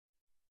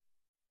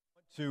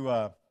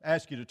to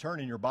ask you to turn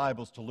in your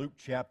Bibles to Luke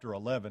chapter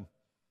 11.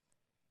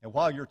 And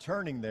while you're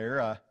turning there,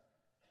 I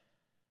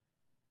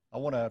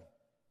want to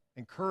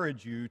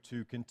encourage you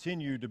to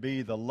continue to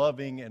be the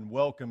loving and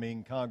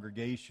welcoming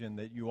congregation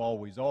that you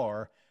always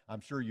are.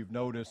 I'm sure you've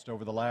noticed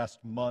over the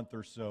last month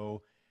or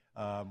so,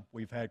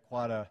 we've had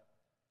quite a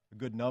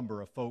good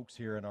number of folks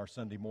here in our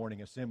Sunday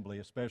morning assembly,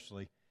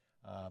 especially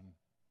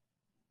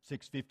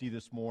 650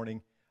 this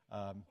morning.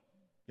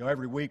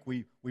 Every week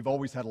we've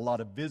always had a lot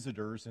of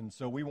visitors, and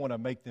so we want to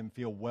make them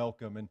feel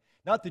welcome. And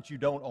not that you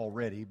don't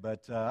already,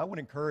 but I would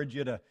encourage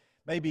you to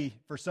maybe,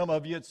 for some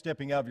of you, it's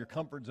stepping out of your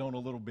comfort zone a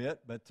little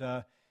bit,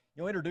 but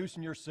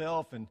introducing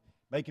yourself and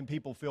making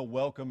people feel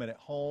welcome and at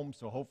home,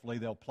 so hopefully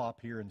they'll plop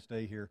here and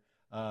stay here.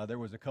 There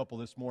was a couple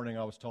this morning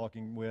I was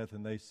talking with,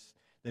 and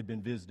they'd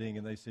been visiting,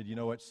 and they said,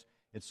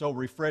 it's so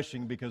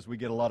refreshing because we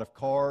get a lot of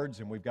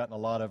cards, and we've gotten a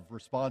lot of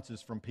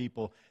responses from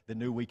people that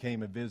knew we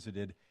came and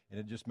visited, and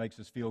it just makes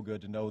us feel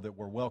good to know that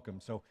we're welcome.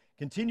 So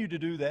continue to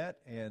do that,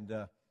 and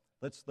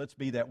let's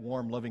be that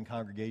warm, loving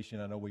congregation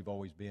I know we've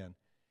always been.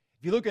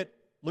 If you look at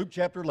Luke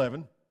chapter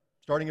 11,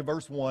 starting in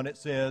verse 1, it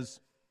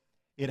says,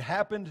 "It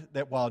happened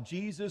that while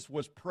Jesus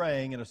was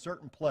praying in a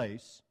certain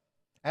place,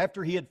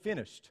 after he had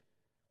finished,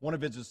 one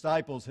of his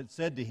disciples had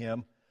said to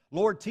him,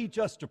 'Lord, teach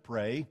us to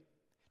pray,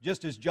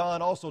 just as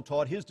John also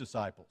taught his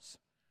disciples.'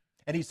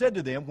 And he said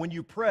to them, 'When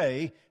you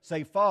pray,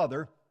 say,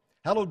 Father,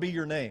 hallowed be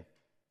your name.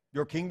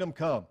 Your kingdom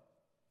come.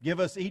 Give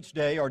us each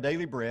day our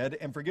daily bread,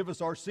 and forgive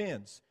us our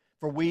sins,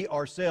 for we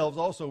ourselves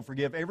also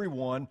forgive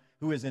everyone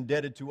who is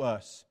indebted to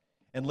us.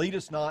 And lead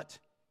us not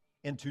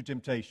into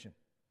temptation.'"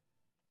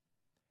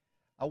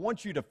 I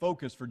want you to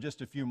focus for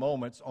just a few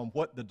moments on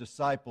what the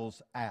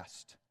disciples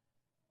asked.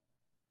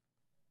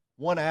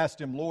 One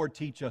asked him, "Lord,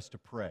 teach us to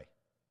pray."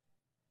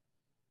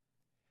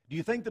 Do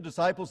you think the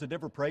disciples had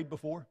ever prayed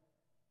before?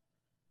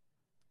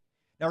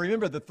 Now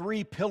remember, the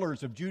three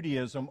pillars of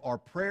Judaism are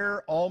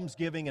prayer,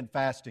 almsgiving, and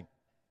fasting,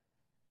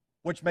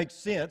 which makes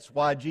sense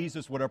why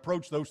Jesus would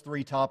approach those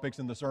three topics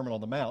in the Sermon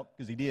on the Mount,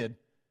 because he did.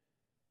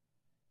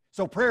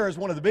 So prayer is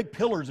one of the big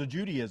pillars of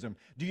Judaism.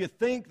 Do you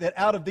think that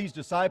out of these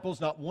disciples,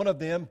 not one of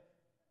them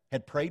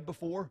had prayed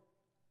before?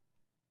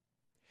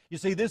 You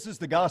see, this is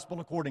the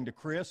gospel according to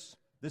Chris.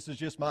 This is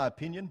just my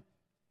opinion,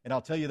 and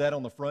I'll tell you that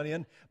on the front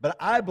end. But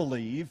I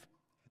believe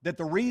that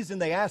the reason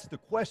they asked the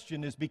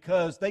question is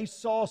because they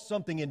saw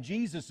something in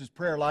Jesus'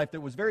 prayer life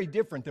that was very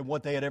different than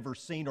what they had ever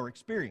seen or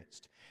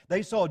experienced.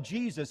 They saw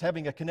Jesus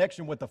having a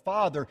connection with the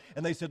Father,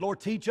 and they said,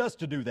 "Lord, teach us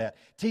to do that.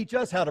 Teach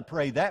us how to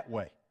pray that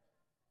way."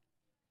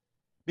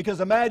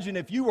 Because imagine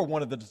if you were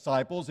one of the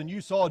disciples and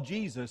you saw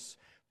Jesus,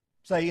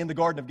 say, in the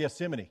Garden of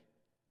Gethsemane,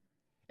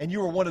 and you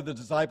were one of the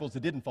disciples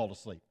that didn't fall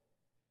asleep.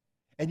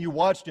 And you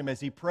watched him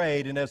as he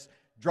prayed, and as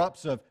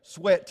drops of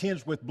sweat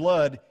tinged with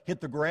blood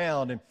hit the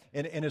ground,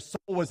 and his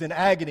soul was in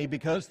agony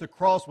because the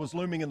cross was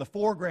looming in the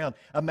foreground.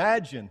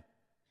 Imagine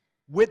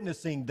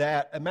witnessing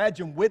that.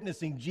 Imagine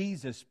witnessing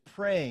Jesus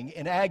praying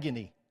in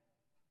agony.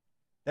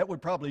 That would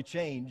probably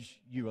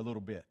change you a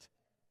little bit.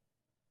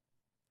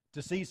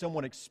 To see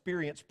someone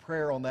experience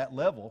prayer on that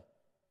level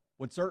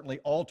would certainly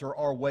alter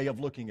our way of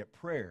looking at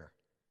prayer.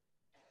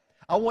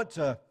 I want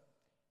to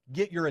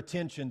get your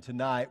attention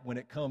tonight when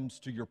it comes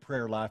to your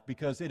prayer life,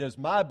 because it is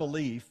my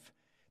belief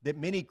that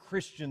many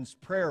Christians'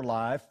 prayer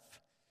life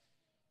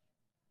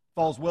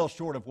falls well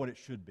short of what it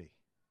should be.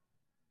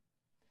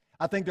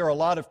 I think there are a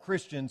lot of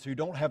Christians who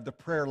don't have the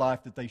prayer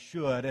life that they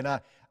should, and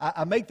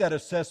I make that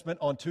assessment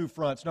on two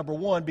fronts. Number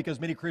one, because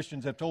many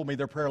Christians have told me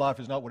their prayer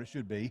life is not what it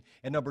should be,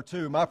 and number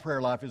two, my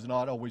prayer life is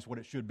not always what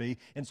it should be,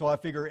 and so I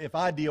figure if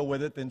I deal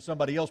with it, then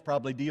somebody else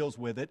probably deals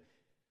with it.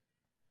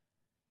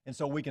 And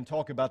so we can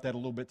talk about that a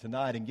little bit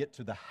tonight and get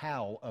to the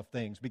how of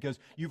things, because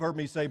you've heard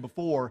me say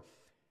before,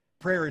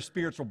 prayer is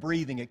spiritual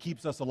breathing. It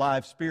keeps us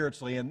alive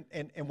spiritually.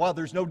 And while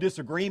there's no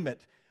disagreement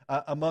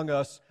among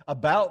us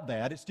about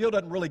that, it still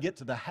doesn't really get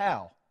to the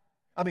how.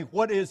 I mean,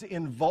 what is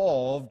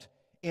involved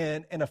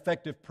in an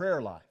effective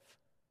prayer life?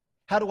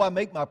 How do I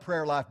make my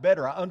prayer life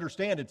better? I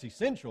understand it's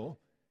essential.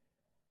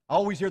 I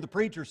always hear the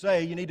preacher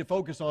say you need to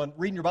focus on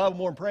reading your Bible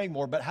more and praying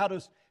more, but how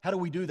do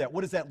we do that?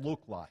 What does that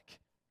look like?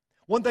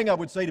 One thing I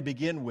would say to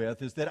begin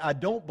with is that I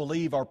don't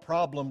believe our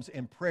problems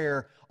in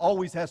prayer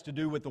always has to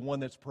do with the one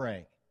that's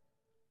praying.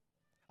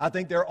 I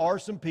think there are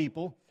some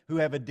people who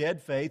have a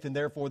dead faith and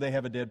therefore they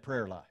have a dead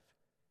prayer life.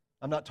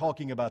 I'm not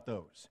talking about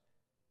those.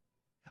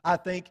 I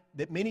think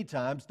that many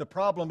times the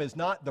problem is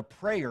not the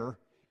prayer,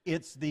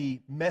 it's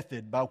the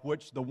method by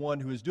which the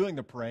one who is doing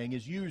the praying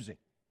is using.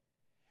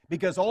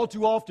 Because all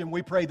too often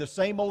we pray the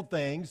same old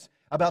things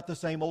about the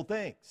same old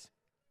things.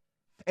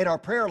 And our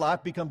prayer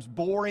life becomes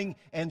boring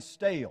and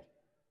stale.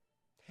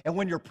 And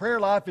when your prayer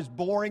life is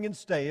boring and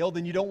stale,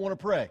 then you don't want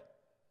to pray.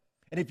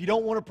 And if you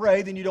don't want to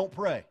pray, then you don't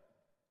pray.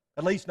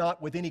 At least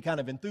not with any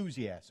kind of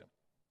enthusiasm.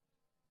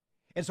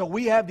 And so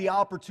we have the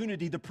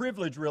opportunity, the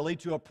privilege really,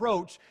 to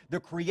approach the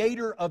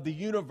creator of the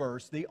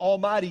universe, the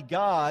Almighty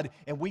God,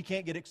 and we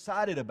can't get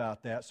excited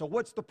about that. So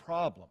what's the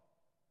problem?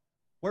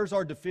 Where's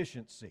our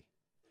deficiency?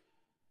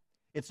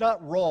 It's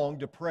not wrong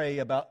to pray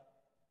about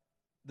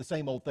the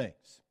same old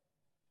things.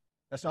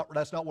 That's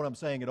not what I'm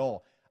saying at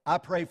all. I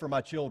pray for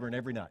my children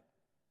every night.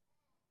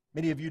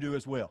 Many of you do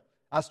as well.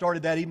 I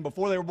started that even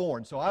before they were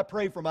born. So I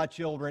pray for my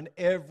children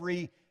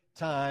every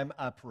time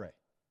I pray.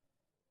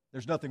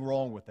 There's nothing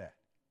wrong with that.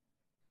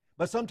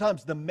 But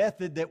sometimes the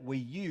method that we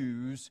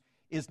use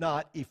is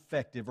not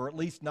effective, or at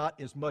least not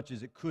as much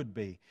as it could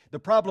be. The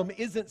problem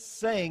isn't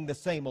saying the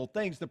same old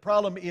things. The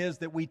problem is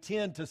that we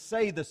tend to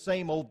say the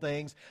same old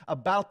things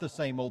about the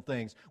same old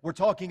things. We're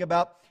talking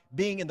about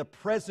being in the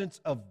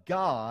presence of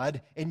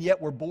God, and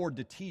yet we're bored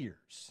to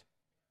tears.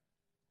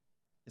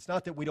 It's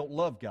not that we don't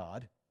love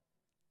God.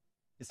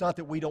 It's not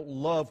that we don't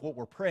love what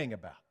we're praying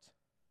about.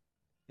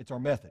 It's our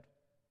method.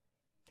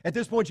 At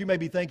this point, you may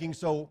be thinking,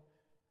 so,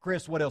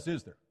 Chris, what else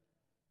is there?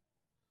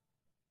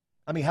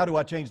 I mean, how do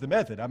I change the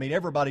method? I mean,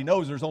 everybody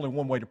knows there's only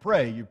one way to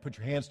pray. You put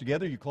your hands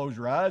together, you close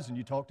your eyes, and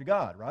you talk to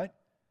God, right?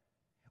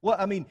 Well,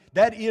 I mean,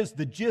 that is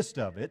the gist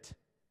of it.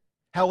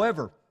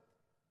 However,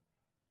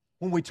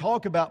 when we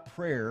talk about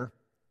prayer,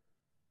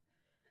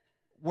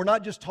 we're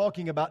not just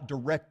talking about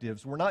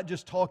directives. We're not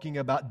just talking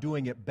about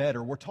doing it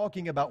better. We're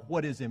talking about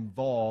what is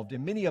involved.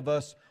 And many of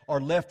us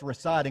are left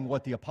reciting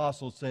what the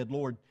apostles said,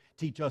 Lord,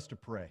 teach us to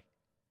pray.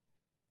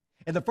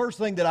 And the first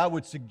thing that I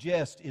would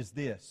suggest is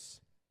this: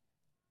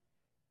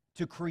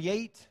 to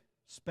create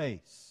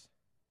space.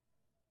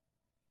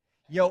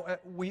 You know,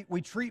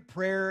 we treat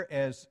prayer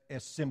as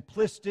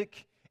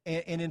simplistic,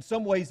 and in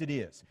some ways it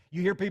is.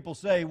 You hear people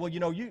say, well, you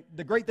know,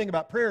 the great thing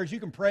about prayer is you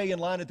can pray in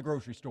line at the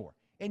grocery store.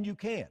 And you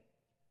can.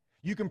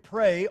 You can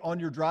pray on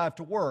your drive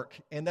to work,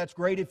 and that's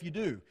great if you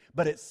do.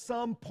 But at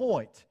some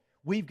point,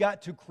 we've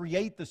got to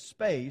create the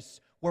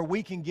space where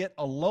we can get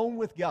alone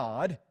with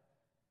God,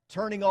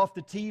 turning off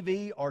the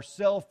TV, our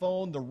cell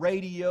phone, the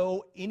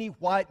radio, any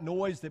white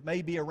noise that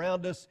may be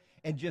around us,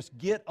 and just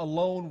get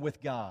alone with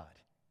God.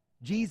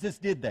 Jesus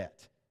did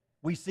that.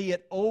 We see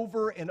it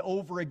over and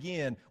over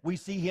again. We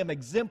see Him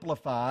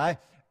exemplify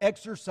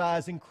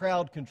exercising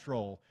crowd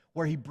control,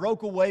 where He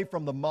broke away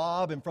from the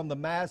mob and from the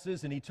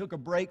masses, and He took a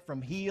break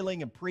from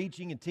healing and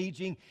preaching and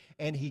teaching,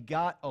 and He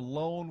got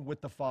alone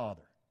with the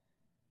Father.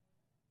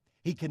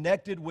 He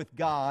connected with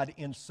God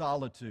in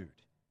solitude.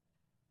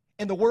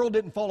 And the world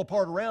didn't fall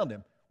apart around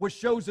Him, which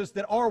shows us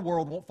that our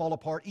world won't fall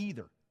apart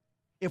either.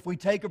 If we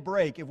take a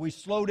break, if we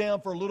slow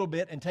down for a little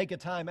bit and take a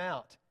time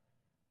out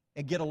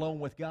and get alone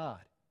with God.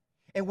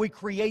 And we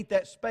create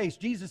that space.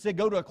 Jesus said,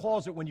 go to a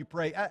closet when you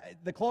pray.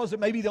 The closet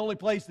may be the only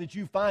place that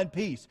you find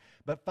peace,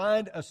 but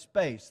find a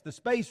space. The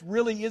space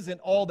really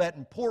isn't all that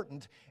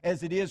important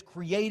as it is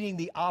creating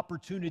the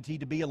opportunity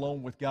to be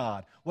alone with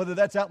God. Whether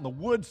that's out in the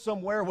woods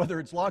somewhere, whether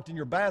it's locked in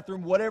your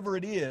bathroom, whatever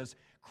it is,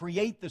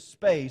 create the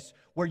space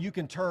where you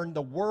can turn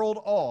the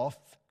world off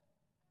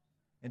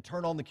and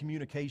turn on the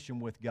communication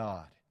with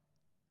God.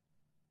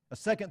 A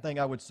second thing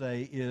I would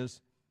say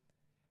is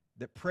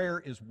that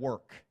prayer is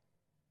work.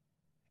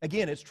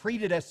 Again, it's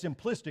treated as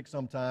simplistic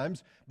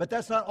sometimes, but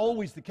that's not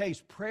always the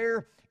case.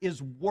 Prayer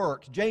is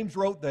work. James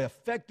wrote, the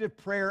effective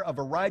prayer of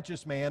a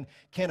righteous man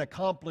can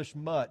accomplish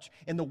much.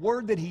 And the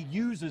word that he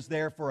uses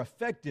there for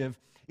effective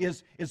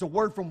is a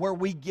word from where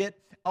we get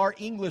our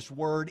English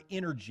word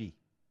energy.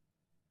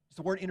 It's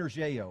the word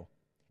energeo.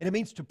 And it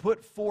means to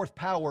put forth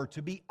power,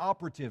 to be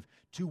operative,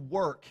 to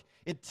work.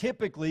 It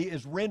typically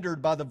is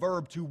rendered by the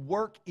verb to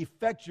work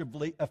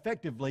effectively,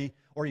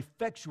 or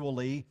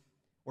effectually,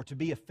 or to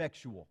be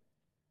effectual.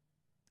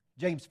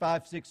 James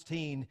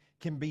 5:16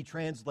 can be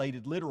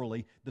translated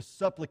literally, the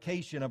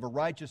supplication of a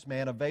righteous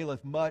man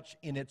availeth much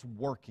in its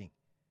working.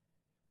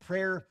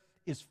 Prayer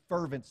is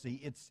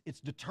fervency, it's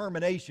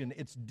determination,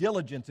 it's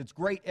diligence, it's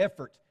great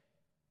effort.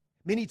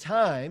 Many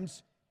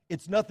times,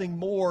 it's nothing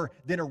more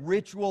than a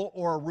ritual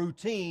or a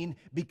routine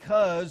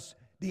because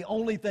the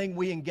only thing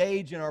we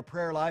engage in our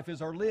prayer life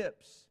is our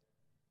lips.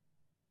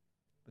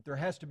 But there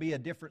has to be a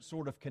different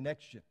sort of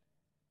connection.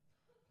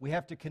 We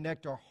have to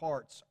connect our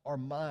hearts, our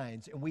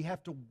minds, and we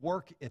have to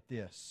work at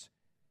this.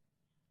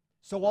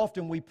 So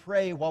often we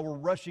pray while we're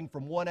rushing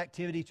from one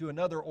activity to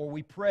another, or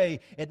we pray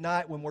at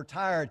night when we're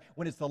tired,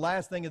 when it's the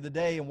last thing of the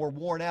day and we're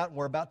worn out and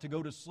we're about to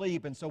go to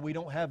sleep, and so we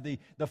don't have the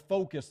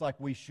focus like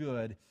we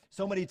should.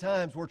 So many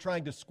times we're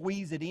trying to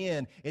squeeze it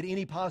in at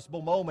any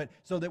possible moment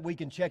so that we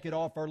can check it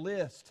off our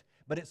list.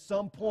 But at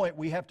some point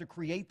we have to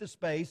create the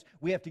space,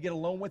 we have to get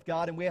alone with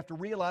God, and we have to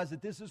realize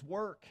that this is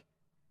work.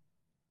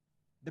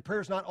 The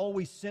prayer is not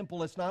always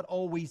simple. It's not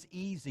always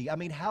easy. I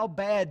mean, how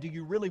bad do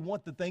you really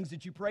want the things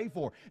that you pray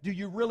for? Do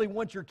you really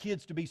want your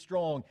kids to be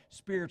strong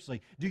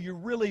spiritually? Do you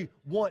really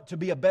want to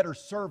be a better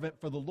servant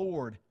for the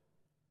Lord?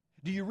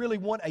 Do you really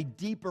want a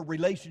deeper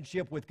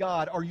relationship with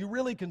God? Are you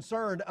really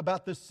concerned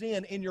about the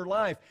sin in your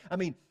life? I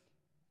mean,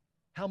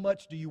 how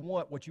much do you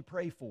want what you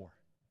pray for?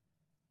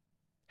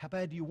 How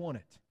bad do you want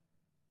it?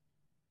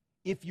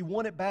 If you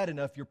want it bad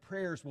enough, your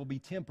prayers will be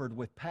tempered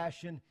with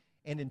passion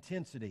and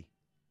intensity.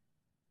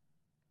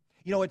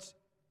 You know,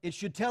 it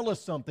should tell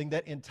us something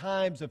that in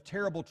times of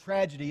terrible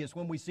tragedy is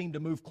when we seem to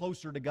move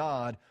closer to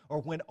God,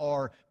 or when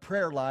our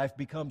prayer life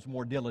becomes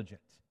more diligent.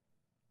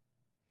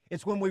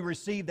 It's when we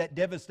receive that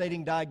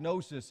devastating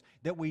diagnosis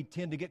that we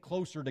tend to get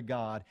closer to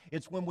God.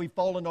 It's when we've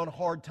fallen on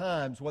hard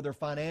times, whether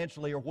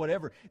financially or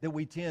whatever, that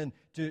we tend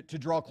to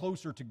draw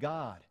closer to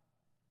God.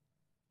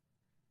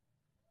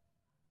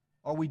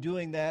 Are we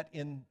doing that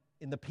in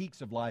the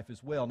peaks of life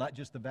as well, not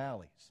just the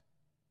valleys?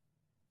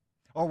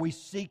 Are we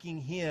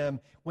seeking Him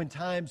when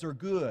times are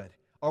good?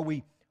 Are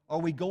we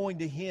going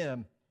to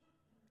Him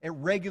at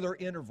regular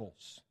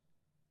intervals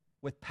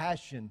with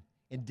passion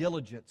and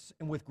diligence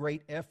and with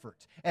great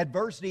effort?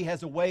 Adversity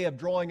has a way of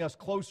drawing us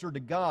closer to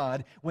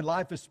God. When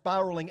life is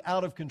spiraling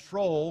out of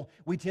control,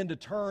 we tend to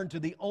turn to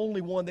the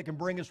only one that can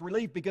bring us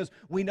relief because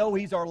we know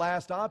He's our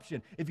last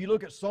option. If you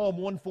look at Psalm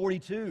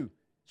 142,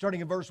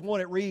 starting in verse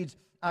 1, it reads,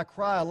 I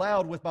cry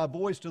aloud with my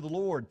voice to the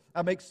Lord.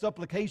 I make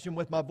supplication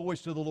with my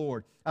voice to the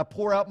Lord. I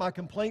pour out my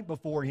complaint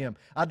before Him.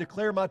 I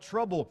declare my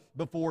trouble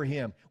before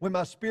Him. When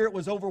my spirit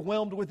was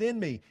overwhelmed within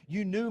me,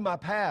 You knew my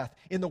path.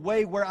 In the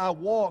way where I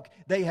walk,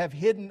 they have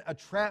hidden a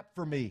trap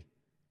for me.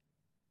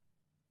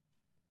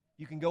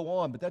 You can go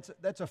on, but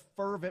that's a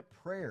fervent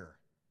prayer.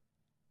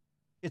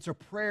 It's a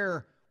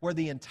prayer where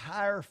the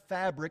entire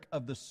fabric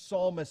of the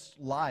psalmist's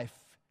life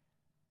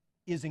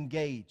is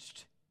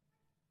engaged.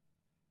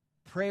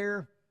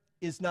 Prayer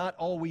is not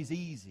always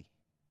easy.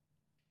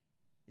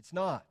 It's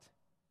not.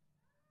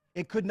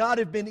 It could not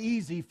have been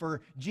easy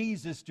for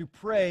Jesus to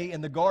pray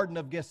in the Garden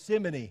of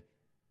Gethsemane,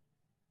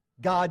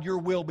 God, Your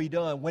will be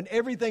done, when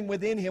everything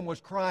within Him was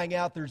crying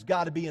out, there's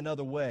got to be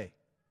another way.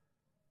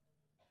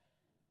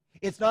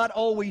 It's not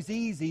always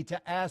easy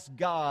to ask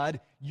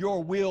God,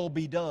 Your will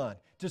be done.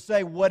 To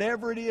say,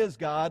 whatever it is,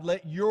 God,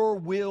 let Your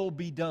will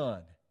be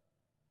done.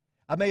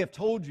 I may have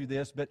told you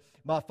this, but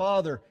my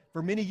father,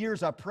 for many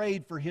years I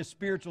prayed for his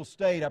spiritual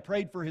state. I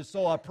prayed for his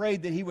soul. I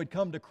prayed that he would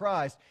come to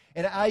Christ.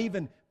 And I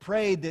even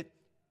prayed that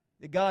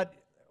God,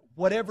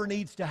 whatever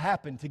needs to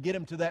happen to get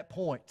him to that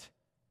point.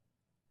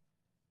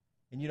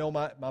 And you know,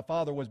 my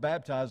father was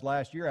baptized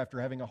last year after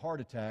having a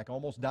heart attack,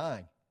 almost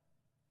dying.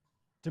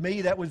 To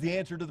me, that was the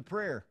answer to the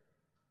prayer.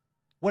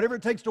 Whatever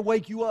it takes to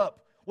wake you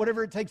up,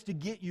 whatever it takes to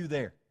get you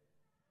there.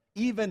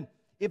 Even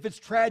if it's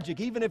tragic,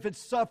 even if it's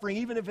suffering,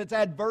 even if it's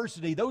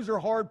adversity, those are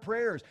hard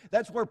prayers.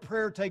 That's where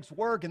prayer takes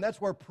work, and that's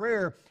where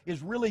prayer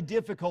is really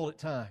difficult at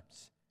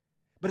times.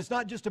 But it's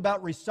not just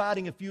about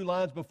reciting a few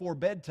lines before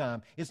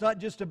bedtime. It's not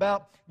just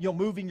about,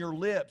 moving your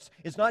lips.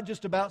 It's not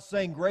just about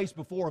saying grace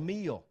before a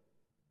meal.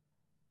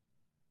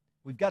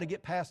 We've got to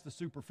get past the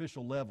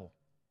superficial level.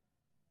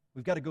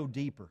 We've got to go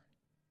deeper.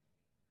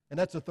 And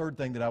that's the third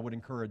thing that I would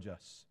encourage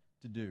us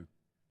to do,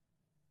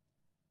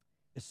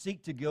 is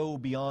seek to go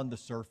beyond the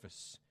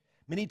surface.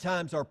 Many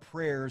times our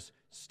prayers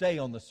stay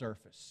on the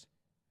surface.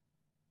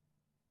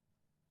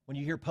 When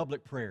you hear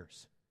public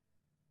prayers,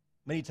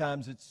 many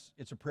times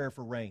it's a prayer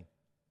for rain.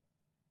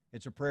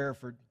 It's a prayer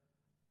for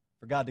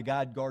God to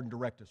guide, guard, and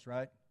direct us,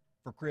 right?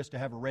 For Chris to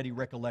have a ready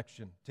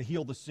recollection, to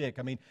heal the sick.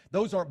 I mean,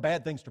 those aren't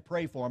bad things to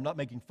pray for. I'm not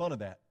making fun of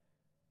that.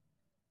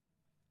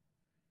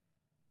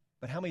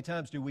 But how many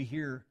times do we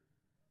hear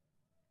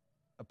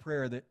a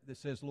prayer that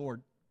says,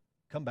 Lord,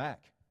 come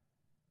back.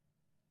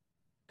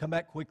 Come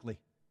back quickly.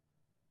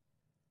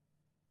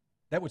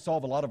 That would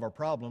solve a lot of our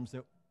problems.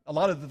 A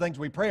lot of the things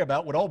we pray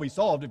about would all be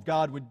solved if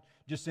God would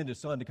just send His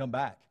Son to come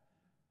back.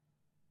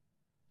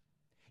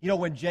 You know,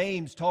 when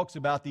James talks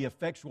about the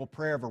effectual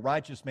prayer of a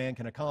righteous man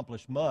can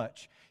accomplish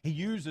much, he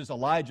uses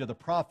Elijah the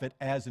prophet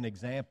as an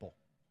example.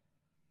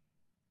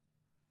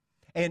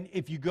 And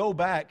if you go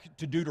back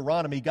to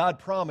Deuteronomy, God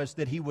promised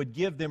that He would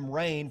give them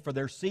rain for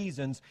their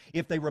seasons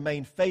if they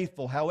remained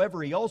faithful.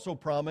 However, He also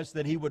promised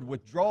that He would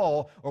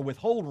withdraw or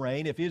withhold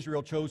rain if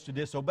Israel chose to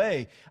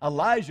disobey.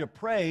 Elijah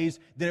prays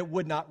that it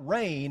would not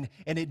rain,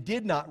 and it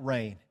did not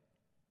rain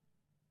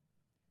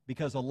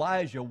because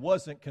Elijah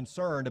wasn't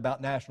concerned about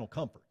national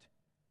comfort.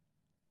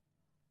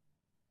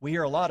 We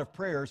hear a lot of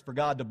prayers for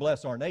God to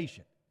bless our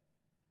nation.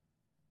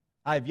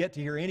 I have yet to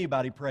hear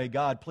anybody pray,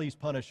 God, please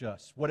punish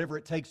us, whatever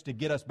it takes to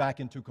get us back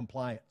into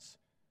compliance.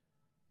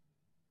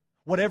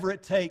 Whatever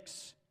it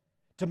takes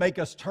to make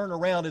us turn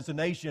around as a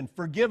nation,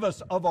 forgive us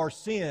of our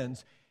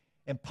sins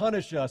and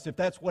punish us if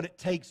that's what it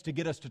takes to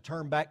get us to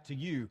turn back to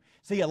You.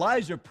 See,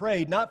 Elijah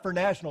prayed not for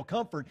national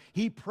comfort.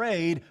 He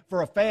prayed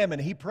for a famine.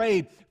 He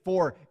prayed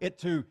for it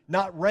to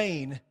not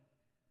rain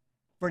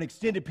for an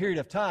extended period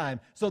of time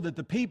so that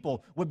the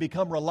people would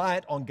become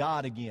reliant on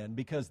God again,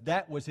 because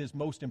that was his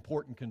most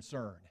important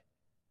concern,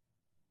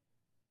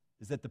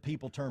 is that the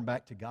people turn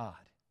back to God.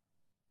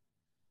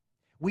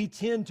 We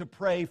tend to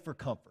pray for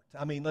comfort.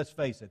 I mean, let's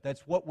face it,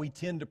 that's what we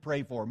tend to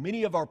pray for.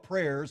 Many of our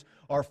prayers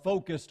are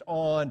focused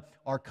on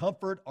our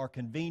comfort, our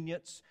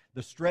convenience,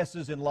 the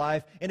stresses in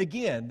life. And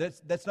again,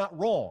 that's not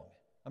wrong.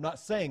 I'm not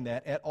saying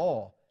that at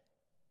all.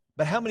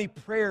 But how many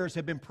prayers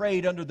have been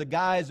prayed under the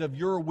guise of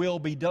Your will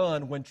be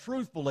done when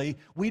truthfully,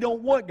 we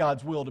don't want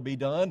God's will to be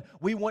done.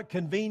 We want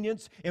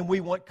convenience and we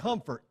want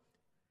comfort.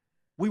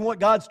 We want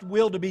God's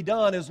will to be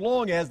done as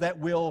long as that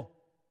will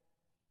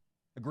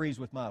agrees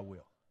with my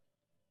will.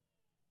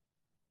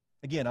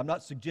 Again, I'm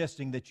not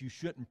suggesting that you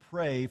shouldn't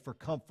pray for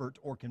comfort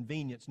or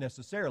convenience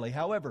necessarily.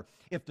 However,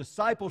 if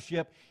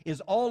discipleship is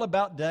all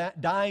about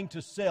dying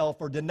to self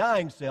or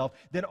denying self,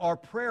 then our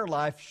prayer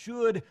life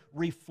should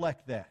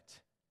reflect that.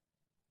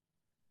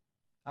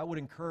 I would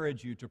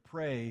encourage you to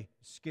pray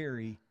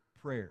scary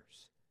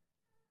prayers.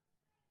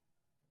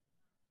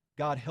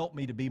 God, help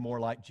me to be more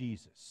like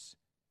Jesus.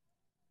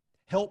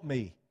 Help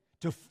me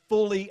to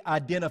fully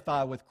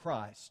identify with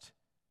Christ.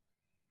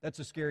 That's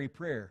a scary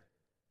prayer,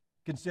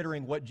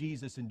 considering what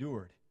Jesus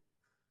endured.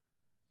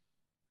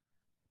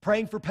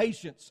 Praying for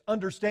patience,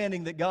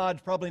 understanding that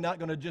God's probably not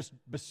going to just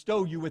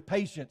bestow you with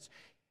patience.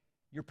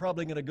 You're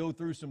probably going to go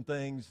through some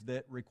things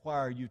that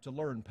require you to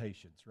learn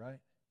patience, right?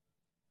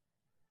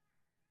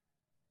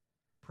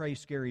 Pray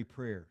scary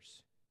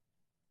prayers,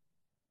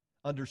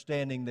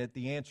 understanding that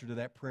the answer to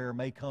that prayer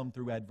may come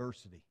through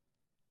adversity.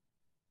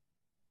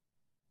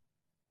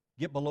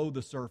 Get below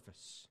the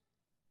surface.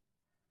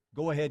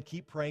 Go ahead,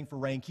 keep praying for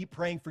rain, keep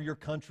praying for your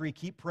country,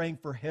 keep praying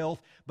for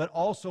health, but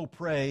also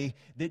pray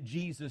that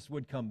Jesus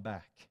would come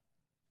back.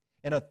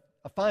 And a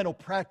final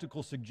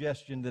practical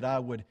suggestion that I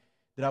would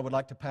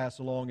like to pass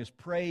along is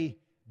pray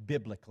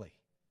biblically.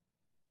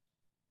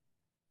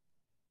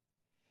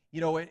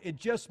 You know, it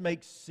just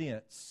makes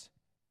sense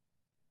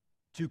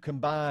to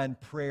combine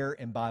prayer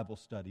and Bible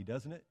study,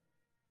 doesn't it?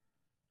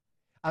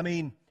 I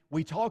mean,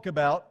 we talk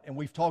about, and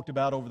we've talked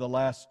about over the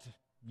last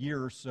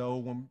year or so,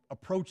 when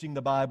approaching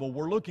the Bible,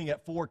 we're looking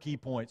at 4 key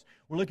points.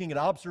 We're looking at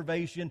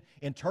observation,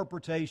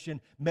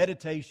 interpretation,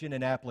 meditation,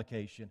 and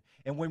application.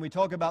 And when we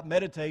talk about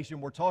meditation,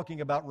 we're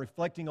talking about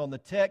reflecting on the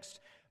text,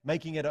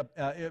 making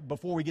it,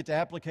 before we get to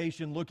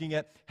application, looking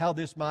at how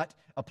this might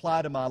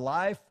apply to my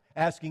life,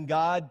 asking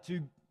God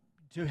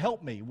to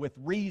help me with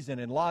reason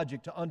and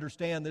logic to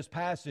understand this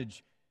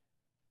passage.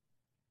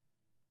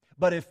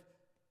 But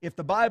if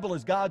the Bible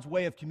is God's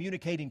way of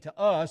communicating to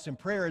us and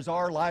prayer is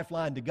our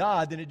lifeline to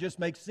God, then it just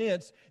makes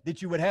sense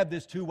that you would have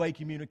this two-way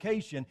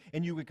communication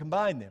and you would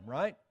combine them,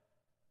 right?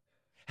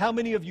 How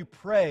many of you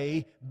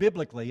pray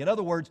biblically? In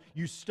other words,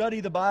 you study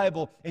the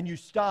Bible and you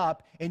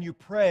stop and you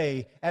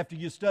pray after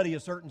you study a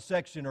certain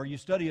section or you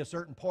study a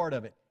certain part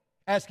of it,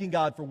 asking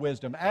God for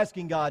wisdom,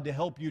 asking God to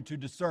help you to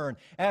discern,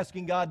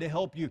 asking God to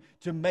help you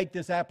to make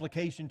this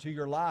application to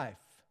your life.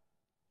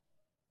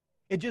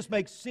 It just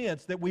makes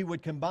sense that we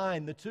would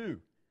combine the two.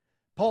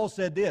 Paul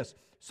said this,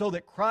 so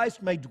that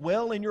Christ may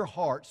dwell in your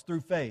hearts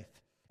through faith,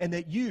 and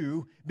that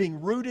you, being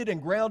rooted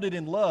and grounded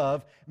in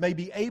love, may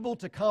be able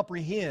to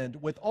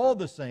comprehend with all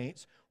the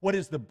saints what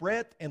is the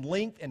breadth and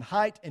length and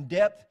height and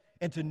depth,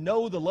 and to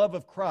know the love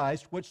of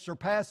Christ, which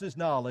surpasses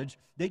knowledge,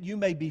 that you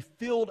may be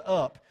filled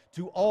up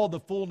to all the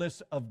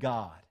fullness of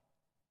God.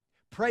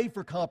 Pray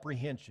for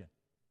comprehension.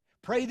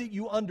 Pray that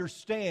you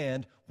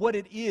understand what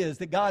it is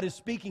that God is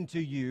speaking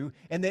to you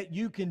and that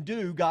you can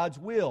do God's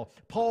will.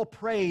 Paul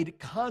prayed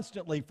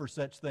constantly for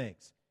such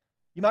things.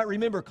 You might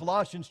remember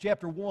Colossians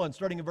chapter 1,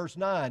 starting in verse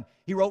 9.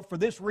 He wrote, "For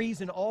this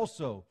reason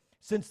also,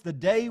 since the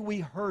day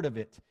we heard of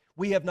it,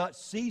 we have not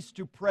ceased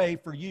to pray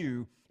for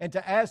you and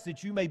to ask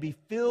that you may be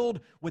filled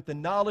with the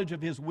knowledge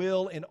of His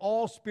will in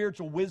all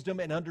spiritual wisdom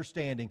and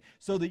understanding,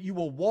 so that you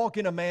will walk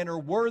in a manner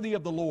worthy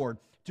of the Lord,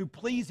 to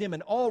please Him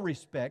in all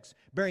respects,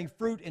 bearing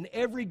fruit in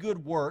every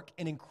good work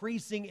and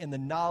increasing in the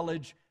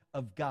knowledge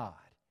of God."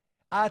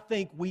 I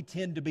think we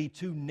tend to be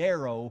too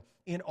narrow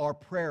in our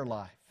prayer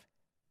life.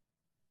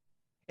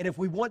 And if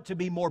we want to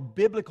be more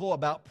biblical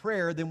about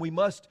prayer, then we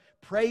must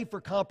pray for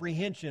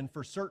comprehension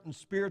for certain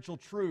spiritual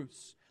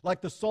truths.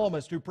 Like the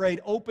psalmist who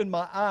prayed, "Open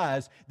my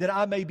eyes that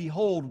I may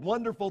behold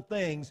wonderful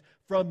things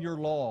from your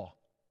law."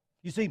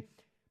 You see,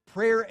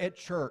 prayer at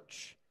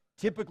church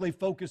typically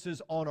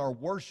focuses on our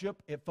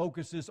worship. It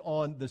focuses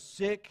on the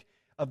sick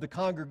of the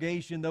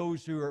congregation,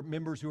 those who are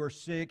members who are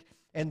sick,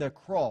 and the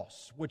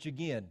cross, which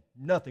again,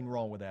 nothing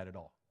wrong with that at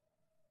all.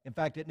 In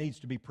fact, it needs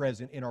to be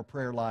present in our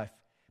prayer life.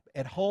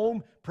 At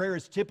home, prayer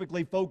is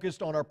typically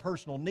focused on our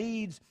personal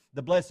needs,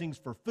 the blessings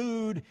for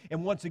food,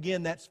 and once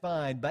again, that's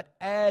fine. But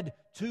add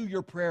to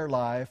your prayer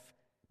life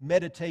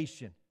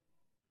meditation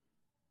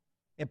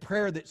and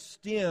prayer that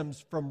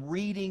stems from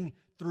reading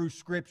through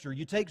Scripture.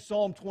 You take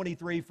Psalm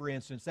 23, for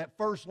instance, that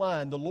first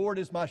line, "The Lord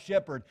is my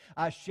shepherd,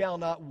 I shall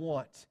not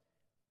want."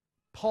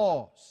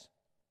 Pause.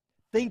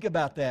 Think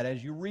about that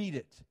as you read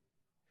it.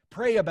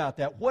 Pray about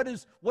that. What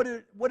does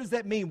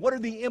that mean? What are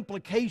the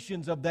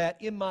implications of that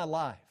in my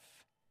life?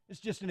 It's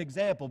just an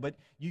example, but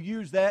you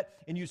use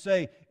that and you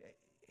say,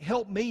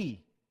 help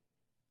me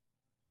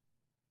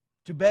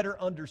to better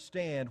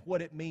understand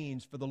what it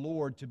means for the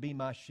Lord to be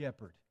my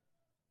shepherd.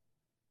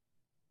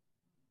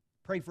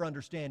 Pray for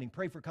understanding.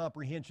 Pray for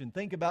comprehension.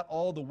 Think about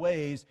all the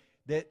ways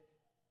that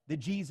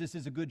Jesus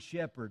is a good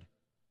shepherd.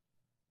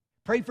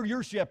 Pray for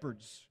your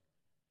shepherds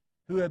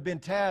who have been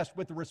tasked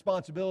with the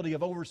responsibility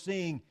of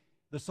overseeing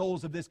the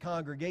souls of this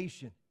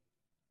congregation.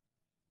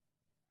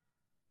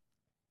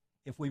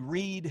 If we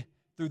read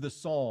through the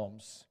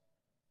Psalms,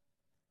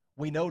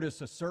 we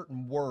notice a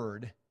certain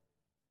word.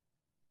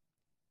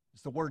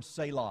 It's the word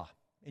Selah.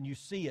 and you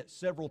see it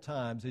several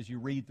times as you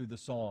read through the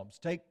Psalms.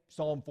 Take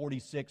Psalm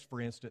 46,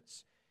 for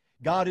instance.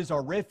 God is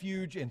our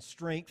refuge and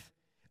strength,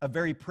 a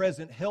very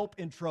present help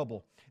in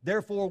trouble.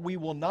 Therefore we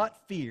will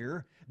not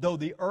fear, though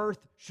the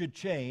earth should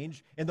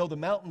change, and though the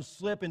mountains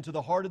slip into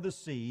the heart of the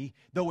sea,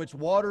 though its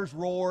waters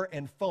roar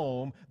and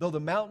foam, though the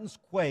mountains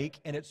quake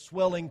and its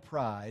swelling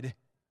pride.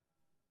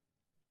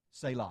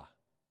 Selah.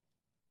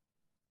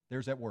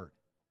 There's that word.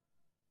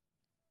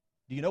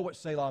 Do you know what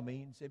Selah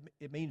means?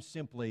 It means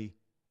simply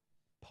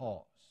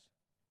pause.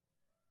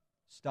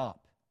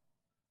 Stop.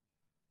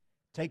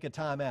 Take a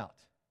time out.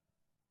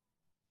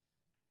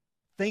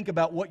 Think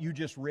about what you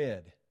just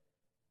read.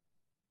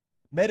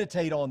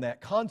 Meditate on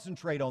that.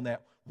 Concentrate on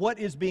that. What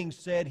is being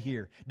said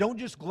here? Don't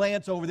just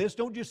glance over this.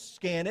 Don't just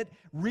scan it.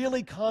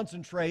 Really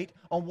concentrate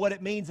on what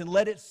it means and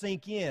let it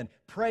sink in.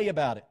 Pray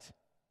about it.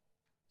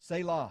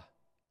 Selah.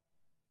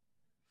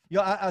 You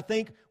know, I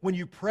think when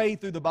you pray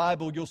through the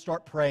Bible, you'll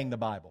start praying the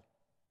Bible.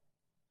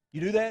 You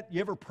do that?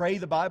 You ever pray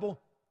the Bible?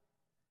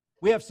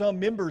 We have some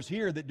members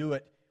here that do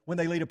it when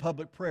they lead a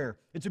public prayer.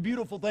 It's a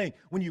beautiful thing.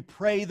 When you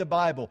pray the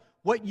Bible,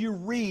 what you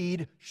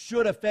read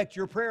should affect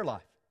your prayer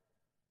life.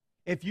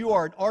 If you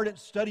are an ardent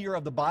studier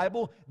of the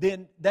Bible,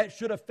 then that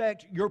should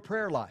affect your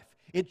prayer life.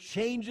 It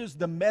changes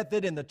the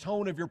method and the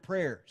tone of your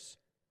prayers.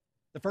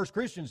 The first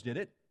Christians did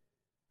it.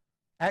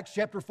 Acts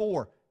chapter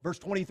 4, verse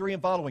 23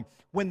 and following.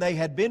 When they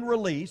had been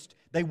released,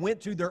 they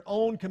went to their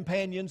own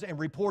companions and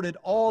reported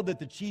all that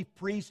the chief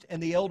priest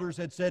and the elders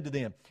had said to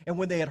them. And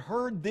when they had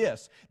heard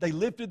this, they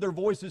lifted their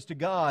voices to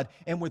God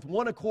and with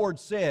one accord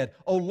said,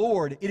 O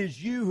Lord, it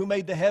is you who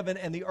made the heaven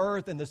and the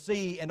earth and the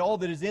sea and all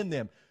that is in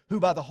them,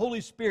 who by the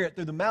Holy Spirit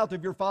through the mouth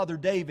of your father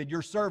David,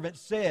 your servant,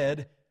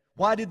 said,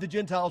 why did the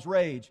Gentiles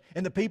rage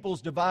and the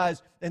peoples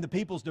devise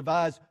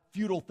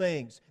futile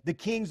things? The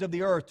kings of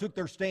the earth took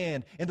their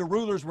stand, and the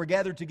rulers were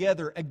gathered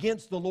together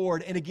against the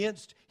Lord and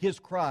against His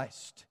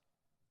Christ.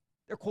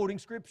 They're quoting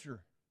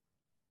Scripture.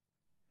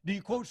 Do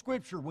you quote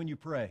Scripture when you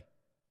pray?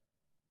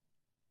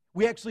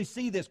 We actually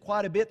see this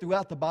quite a bit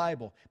throughout the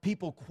Bible.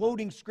 People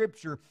quoting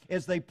Scripture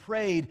as they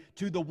prayed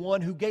to the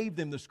one who gave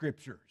them the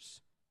Scriptures.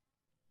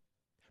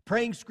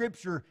 Praying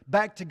Scripture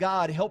back to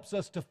God helps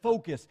us to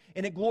focus,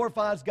 and it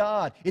glorifies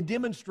God. It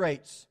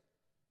demonstrates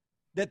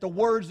that the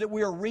words that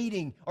we are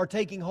reading are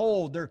taking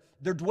hold.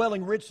 They're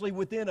dwelling richly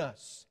within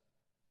us.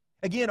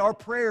 Again, our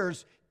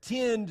prayers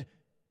tend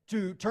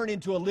to turn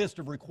into a list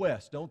of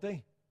requests, don't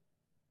they?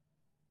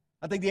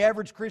 I think the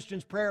average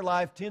Christian's prayer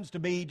life tends to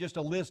be just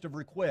a list of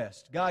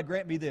requests. God,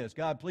 grant me this.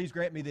 God, please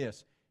grant me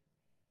this.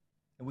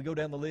 And we go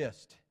down the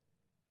list.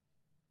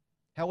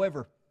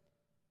 However,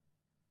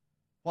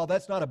 while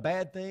that's not a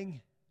bad thing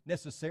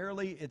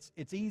necessarily,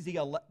 it's easy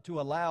to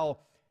allow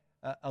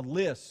a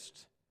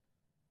list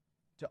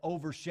to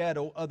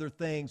overshadow other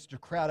things, to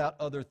crowd out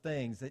other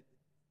things.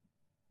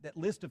 That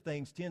list of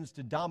things tends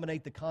to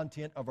dominate the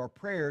content of our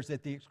prayers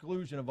at the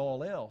exclusion of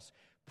all else.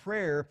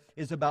 Prayer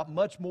is about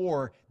much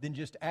more than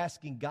just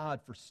asking God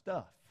for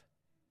stuff.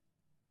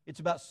 It's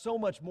about so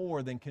much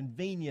more than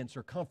convenience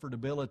or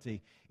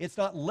comfortability. It's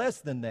not less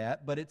than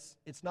that, but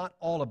it's not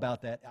all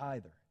about that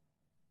either.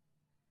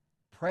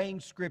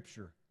 Praying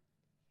Scripture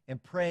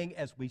and praying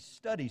as we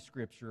study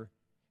Scripture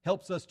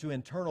helps us to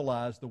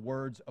internalize the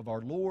words of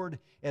our Lord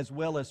as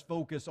well as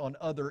focus on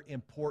other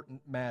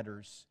important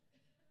matters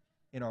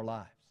in our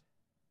lives.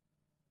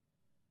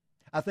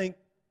 I think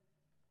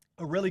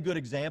a really good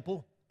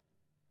example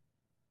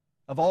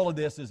of all of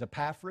this is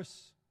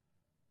Epaphras.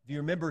 If you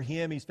remember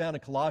him, he's found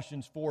in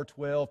Colossians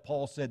 4:12.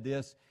 Paul said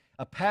this,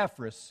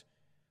 Epaphras,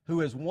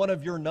 who is one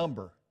of your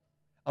number,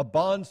 a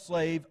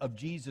bondslave of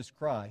Jesus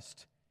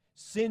Christ,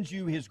 sends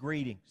you his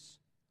greetings,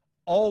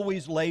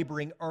 always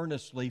laboring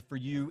earnestly for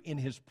you in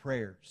his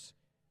prayers,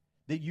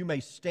 that you may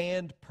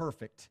stand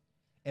perfect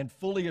and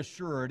fully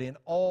assured in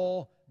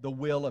all the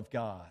will of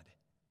God.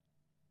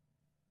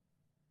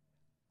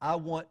 I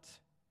want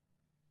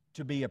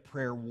to be a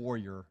prayer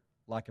warrior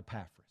like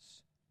Epaphras.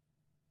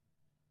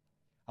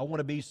 I want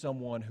to be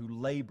someone who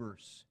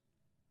labors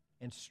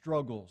and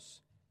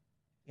struggles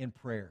in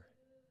prayer.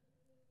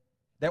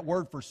 That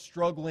word for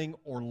struggling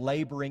or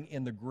laboring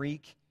in the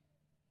Greek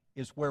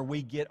is where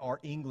we get our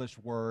English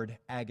word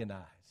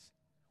agonize.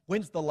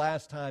 When's the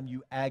last time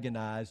you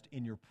agonized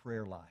in your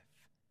prayer life?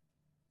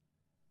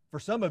 For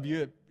some of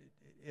you,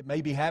 it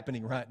may be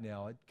happening right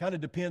now. It kind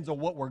of depends on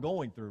what we're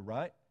going through,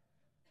 right?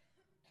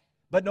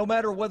 But no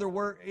matter whether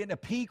we're in a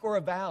peak or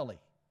a valley,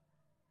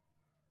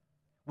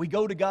 we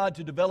go to God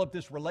to develop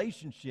this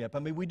relationship. I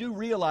mean, we do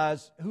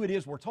realize who it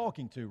is we're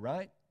talking to,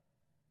 right?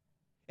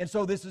 And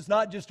so this is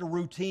not just a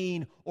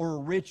routine or a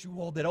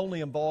ritual that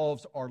only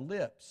involves our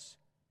lips.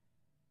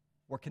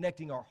 We're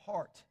connecting our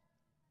heart,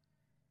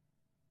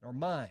 our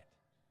mind,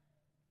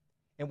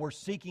 and we're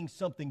seeking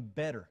something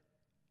better.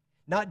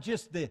 Not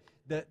just the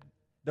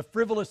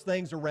frivolous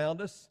things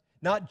around us,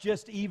 not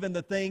just even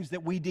the things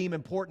that we deem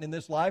important in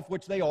this life,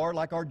 which they are,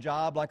 like our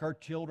job, like our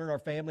children, our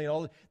family,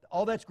 and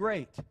all that's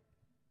great.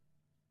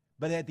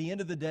 But at the end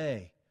of the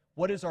day,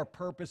 what is our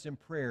purpose in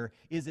prayer?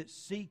 Is it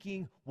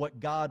seeking what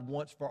God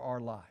wants for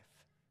our life?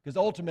 Because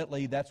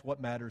ultimately, that's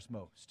what matters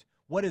most.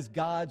 What is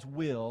God's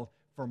will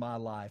for my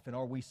life? And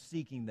are we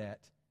seeking that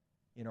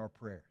in our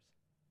prayers?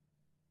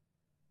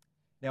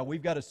 Now,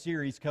 we've got a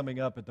series coming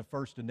up at the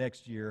first of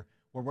next year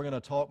where we're going to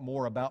talk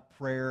more about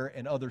prayer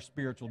and other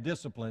spiritual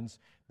disciplines,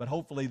 but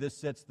hopefully this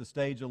sets the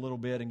stage a little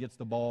bit and gets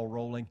the ball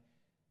rolling.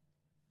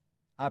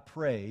 I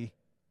pray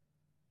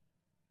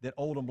that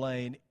Oldham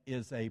Lane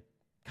is a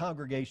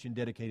congregation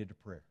dedicated to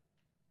prayer.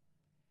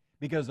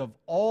 Because of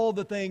all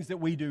the things that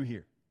we do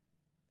here,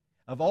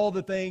 of all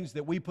the things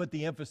that we put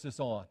the emphasis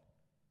on,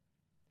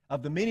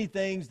 of the many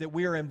things that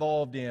we are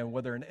involved in,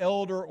 whether an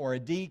elder or a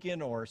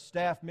deacon or a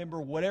staff member,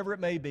 whatever it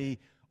may be,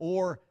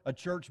 or a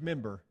church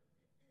member,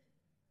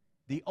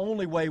 the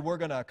only way we're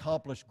going to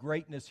accomplish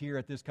greatness here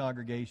at this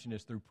congregation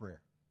is through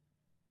prayer.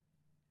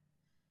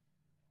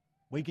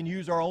 We can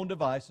use our own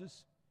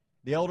devices.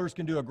 The elders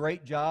can do a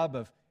great job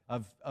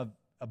of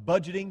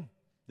budgeting.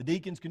 The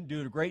deacons can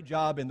do a great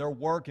job in their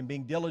work and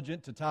being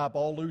diligent to tie up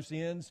all loose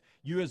ends.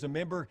 You as a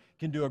member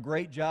can do a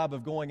great job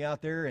of going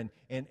out there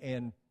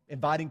and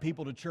inviting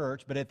people to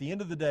church. But at the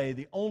end of the day,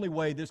 the only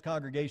way this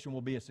congregation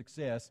will be a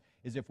success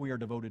is if we are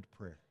devoted to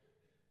prayer.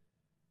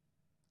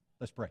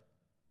 Let's pray.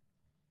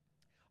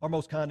 Our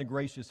most kind and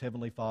gracious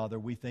Heavenly Father,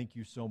 we thank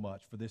you so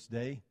much for this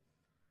day,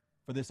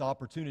 for this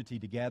opportunity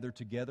to gather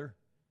together,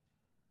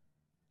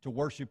 to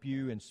worship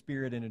you in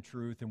spirit and in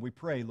truth. And we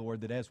pray,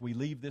 Lord, that as we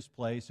leave this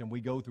place and we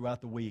go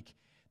throughout the week,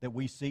 that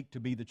we seek to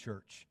be the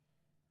church,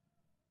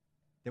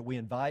 that we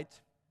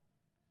invite,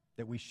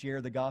 that we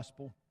share the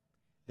gospel,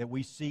 that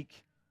we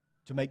seek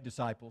to make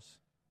disciples.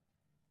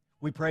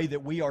 We pray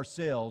that we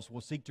ourselves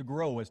will seek to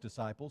grow as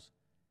disciples,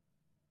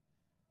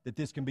 that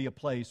this can be a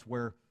place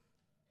where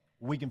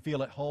we can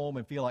feel at home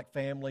and feel like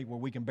family, where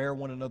we can bear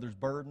one another's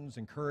burdens,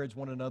 encourage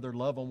one another,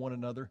 love on one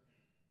another,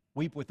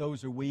 weep with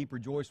those who weep,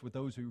 rejoice with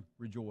those who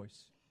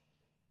rejoice.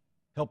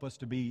 Help us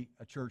to be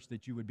a church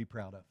that you would be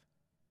proud of,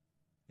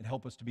 and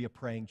help us to be a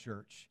praying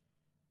church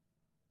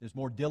that's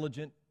more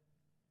diligent,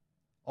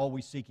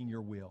 always seeking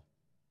your will.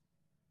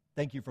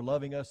 Thank you for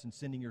loving us and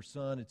sending your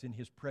Son. It's in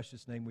his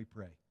precious name we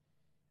pray.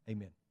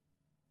 Amen.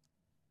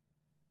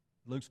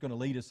 Luke's going to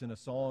lead us in a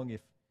song.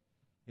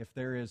 If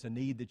there is a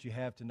need that you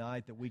have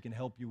tonight that we can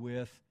help you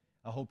with,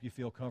 I hope you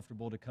feel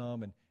comfortable to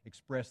come and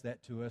express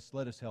that to us.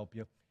 Let us help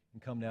you.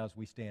 And come now as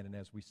we stand and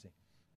as we sing.